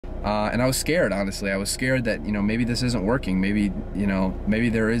And I was scared, honestly. I was scared that, you know, maybe this isn't working. Maybe, you know, maybe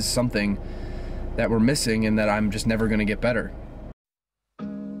there is something that we're missing and that I'm just never gonna get better.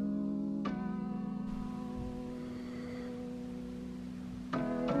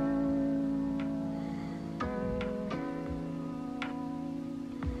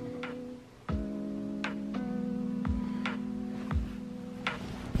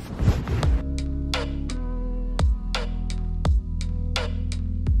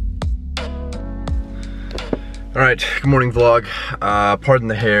 Alright, good morning vlog. Pardon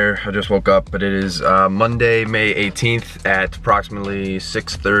the hair, I just woke up, but it is Monday, May 18th at approximately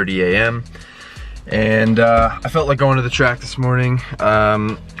 6:30 a.m. And I felt like going to the track this morning.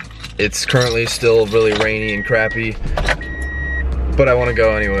 It's currently still really rainy and crappy, but I want to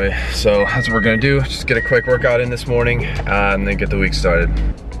go anyway. So that's what we're gonna do, just get a quick workout in this morning and then get the week started.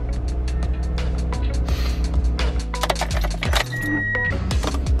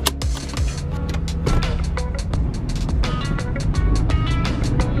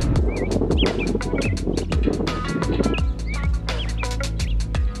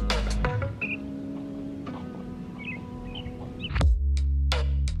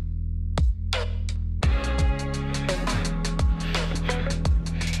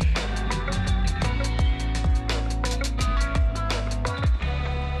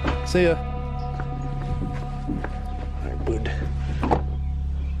 See ya. Alright, bud.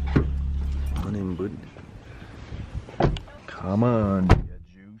 Come on in, bud. Come on, you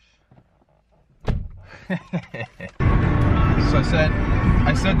juice. So I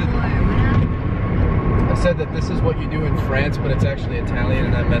said that this is what you do in France, but it's actually Italian,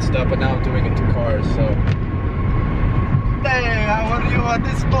 and I messed up, but now I'm doing it to cars, so. Hey, how are you on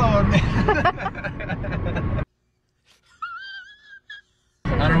this morning?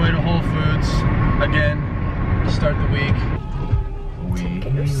 On our way to Whole Foods, again, to start the week.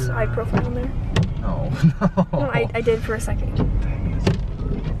 Get your side profile in there. No. No, I did for a second.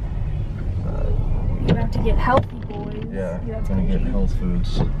 You have to get healthy, boys. Yeah, I'm gonna get Health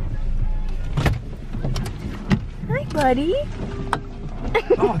Foods. Hi, buddy.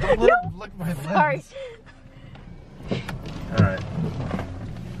 Oh, don't let him look my lens. Sorry. Alright.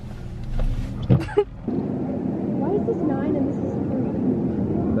 Why is this 9 and this is 3?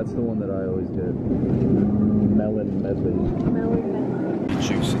 That's the one that I always get. Melon medley. Melon medley.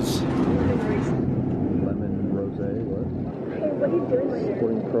 Juices. Lemon Lemon rosé, what? Hey, what are you doing right now?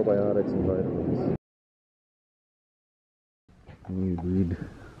 Supporting probiotics and vitamins. You read.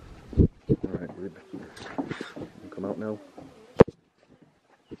 Alright, read. Come out now.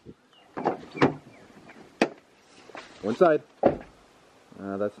 Go inside.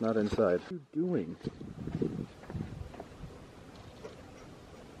 That's not inside. What are you doing?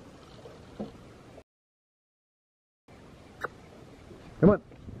 Come on.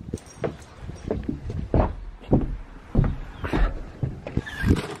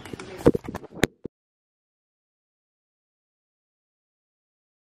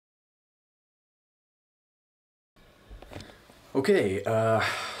 Okay,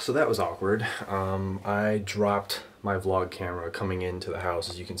 so that was awkward. I dropped my vlog camera coming into the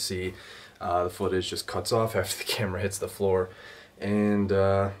house. As you can see, the footage just cuts off after the camera hits the floor. And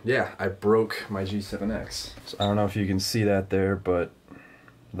yeah, I broke my G7X. So I don't know if you can see that there, but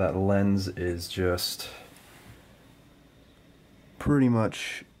that lens is just pretty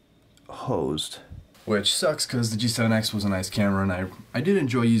much hosed. Which sucks because the G7X was a nice camera and I did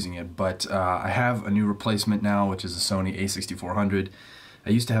enjoy using it, but I have a new replacement now, which is a Sony a6400. I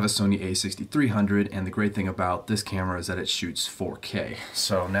used to have a Sony a6300, and the great thing about this camera is that it shoots 4K.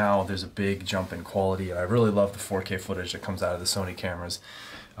 So now there's a big jump in quality, and I really love the 4K footage that comes out of the Sony cameras.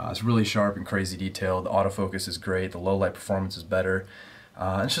 It's really sharp and crazy detailed. The autofocus is great, the low light performance is better.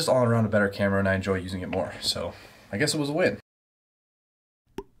 It's just all around a better camera, and I enjoy using it more. So I guess it was a win.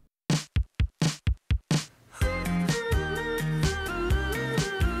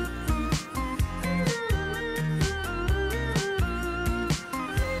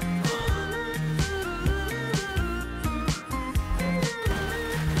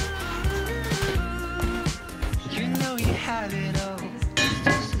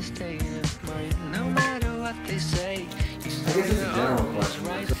 I guess it's a general question.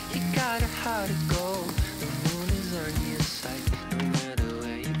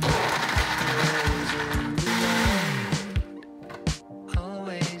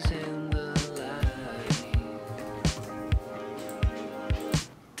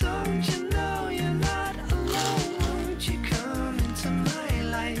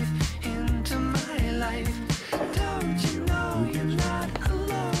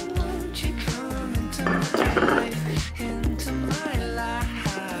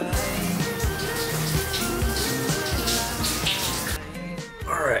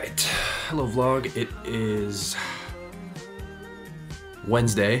 Hello vlog, it is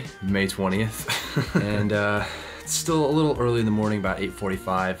Wednesday, May 20th, and it's still a little early in the morning, about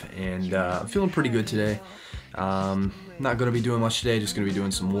 8:45, and I'm feeling pretty good today. Not gonna be doing much today, just gonna be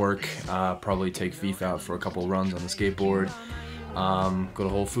doing some work, probably take Fief out for a couple runs on the skateboard, go to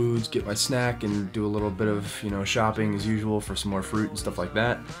Whole Foods, get my snack, and do a little bit of, shopping as usual for some more fruit and stuff like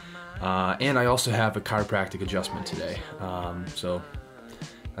that. And I also have a chiropractic adjustment today, so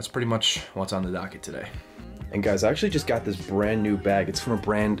that's pretty much what's on the docket today. And guys, I actually just got this brand new bag. It's from a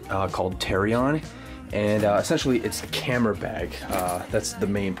brand called Terion, and essentially it's a camera bag. That's the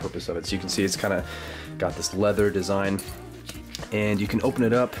main purpose of it. So you can see it's kind of got this leather design, and you can open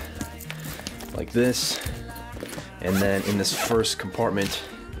it up like this, and then in this first compartment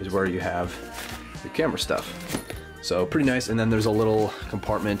is where you have your camera stuff. So pretty nice. And then there's a little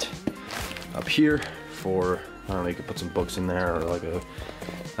compartment up here for, I don't know, you could put some books in there, or like a,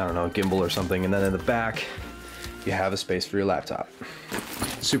 I don't know, a gimbal or something. And then in the back you have a space for your laptop.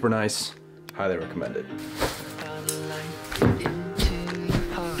 Super nice, highly recommend it.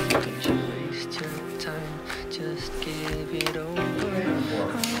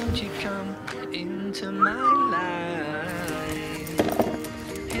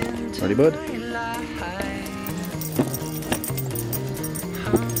 Ready, bud?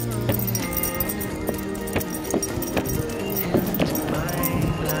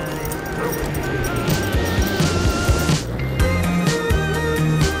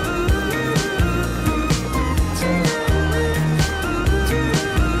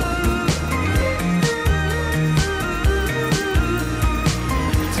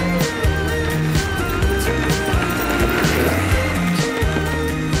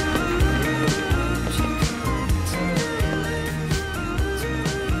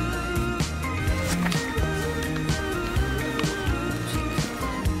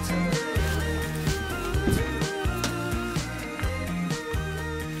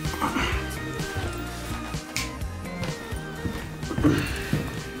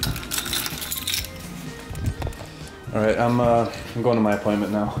 All right, I'm going to my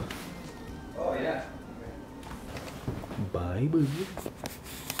appointment now. Oh yeah. Bye, boo.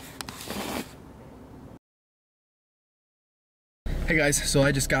 Hey guys, so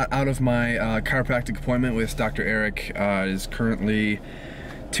I just got out of my chiropractic appointment with Dr. Eric. It is currently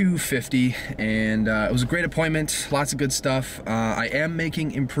 2:50, and it was a great appointment, lots of good stuff. I am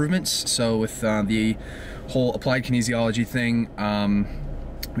making improvements, so with the whole applied kinesiology thing,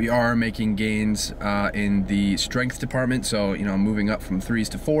 we are making gains in the strength department, so I'm moving up from 3s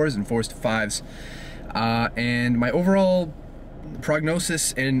to 4s and 4s to 5s, and my overall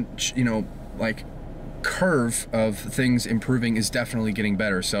prognosis and like curve of things improving is definitely getting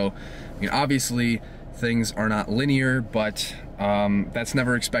better. So obviously things are not linear, but that's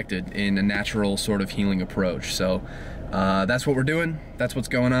never expected in a natural sort of healing approach. So that's what we're doing, that's what's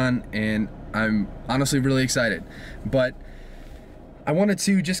going on, and I'm honestly really excited. But I wanted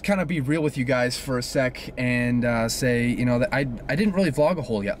to just kind of be real with you guys for a sec and say, that I didn't really vlog a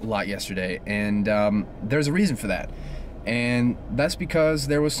whole lot yesterday, and there's a reason for that. And that's because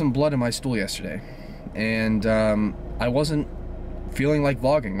there was some blood in my stool yesterday, and I wasn't feeling like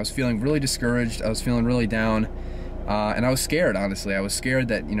vlogging. I was feeling really discouraged, I was feeling really down, and I was scared, honestly. I was scared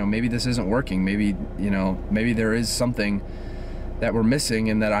that, maybe this isn't working, maybe, maybe there is something that we're missing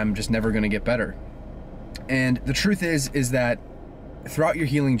and that I'm just never gonna get better. And the truth is that throughout your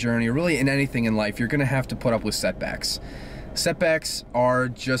healing journey, or really in anything in life, you're gonna have to put up with setbacks. Setbacks are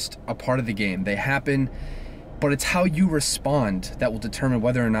just a part of the game. They happen, but it's how you respond that will determine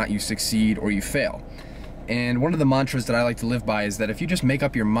whether or not you succeed or you fail. And one of the mantras that I like to live by is that if you just make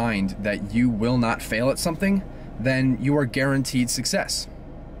up your mind that you will not fail at something, then you are guaranteed success.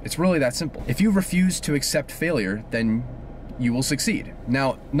 It's really that simple. If you refuse to accept failure, then you will succeed.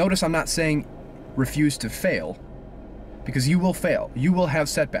 Now, notice I'm not saying refuse to fail, because you will fail. You will have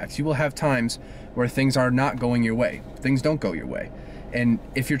setbacks. You will have times where things are not going your way. Things don't go your way. And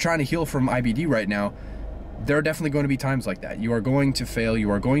if you're trying to heal from IBD right now, there are definitely going to be times like that. You are going to fail.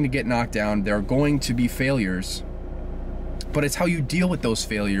 You are going to get knocked down. There are going to be failures. But it's how you deal with those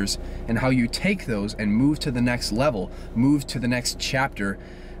failures and how you take those and move to the next level, move to the next chapter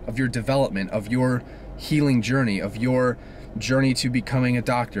of your development, of your healing journey, of your journey to becoming a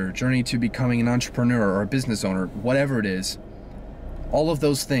doctor, journey to becoming an entrepreneur or a business owner, whatever it is. All of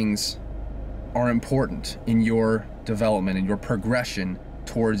those things are important in your development and your progression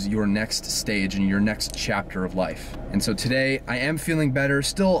towards your next stage and your next chapter of life. And so today I am feeling better,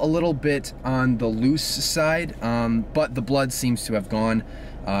 still a little bit on the loose side, but the blood seems to have gone.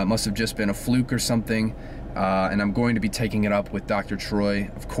 It must have just been a fluke or something. and I'm going to be taking it up with Dr. Troy,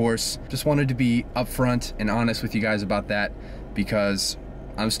 of course. Just wanted to be upfront and honest with you guys about that, because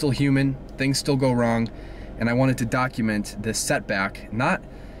I'm still human, things still go wrong, and I wanted to document this setback, not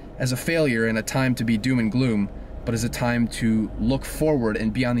as a failure and a time to be doom and gloom, but as a time to look forward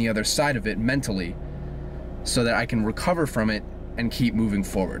and be on the other side of it mentally, so that I can recover from it and keep moving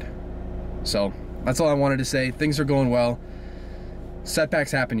forward. So that's all I wanted to say. Things are going well.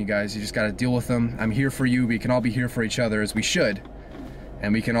 Setbacks happen, you guys. You just got to deal with them. I'm here for you. We can all be here for each other, as we should,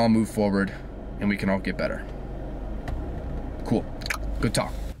 and we can all move forward and we can all get better. Cool. Good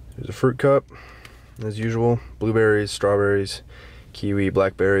talk. There's a fruit cup, as usual. Blueberries, strawberries, kiwi,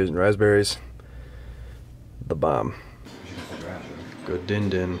 blackberries, and raspberries. The bomb. Good din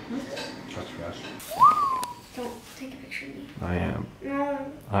din. Don't take a picture of me. I am.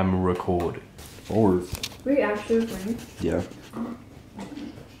 No. I'm recording. Forward. Were you actually recording? Yeah.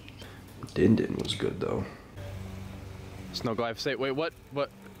 Din din was good though. Snow glyphosate. Wait,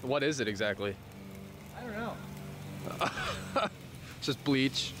 what is it exactly? I don't know. Just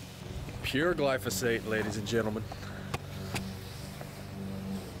bleach. Pure glyphosate, ladies and gentlemen.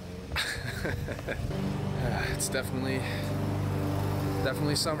 It's definitely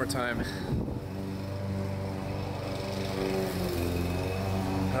summertime.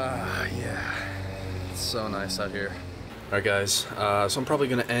 Yeah, it's so nice out here. Alright guys, so I'm probably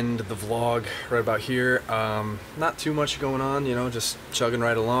gonna end the vlog right about here. Not too much going on, you know, just chugging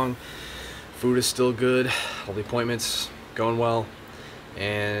right along. Food is still good, all the appointments going well,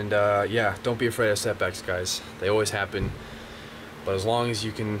 and yeah, don't be afraid of setbacks, guys. They always happen, but as long as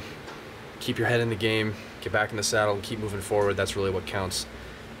you can keep your head in the game, get back in the saddle, and keep moving forward, that's really what counts.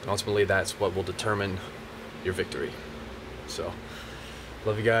 And ultimately, that's what will determine your victory. So,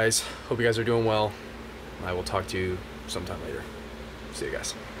 love you guys. Hope you guys are doing well. I will talk to you sometime later. See you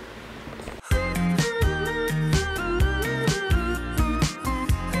guys.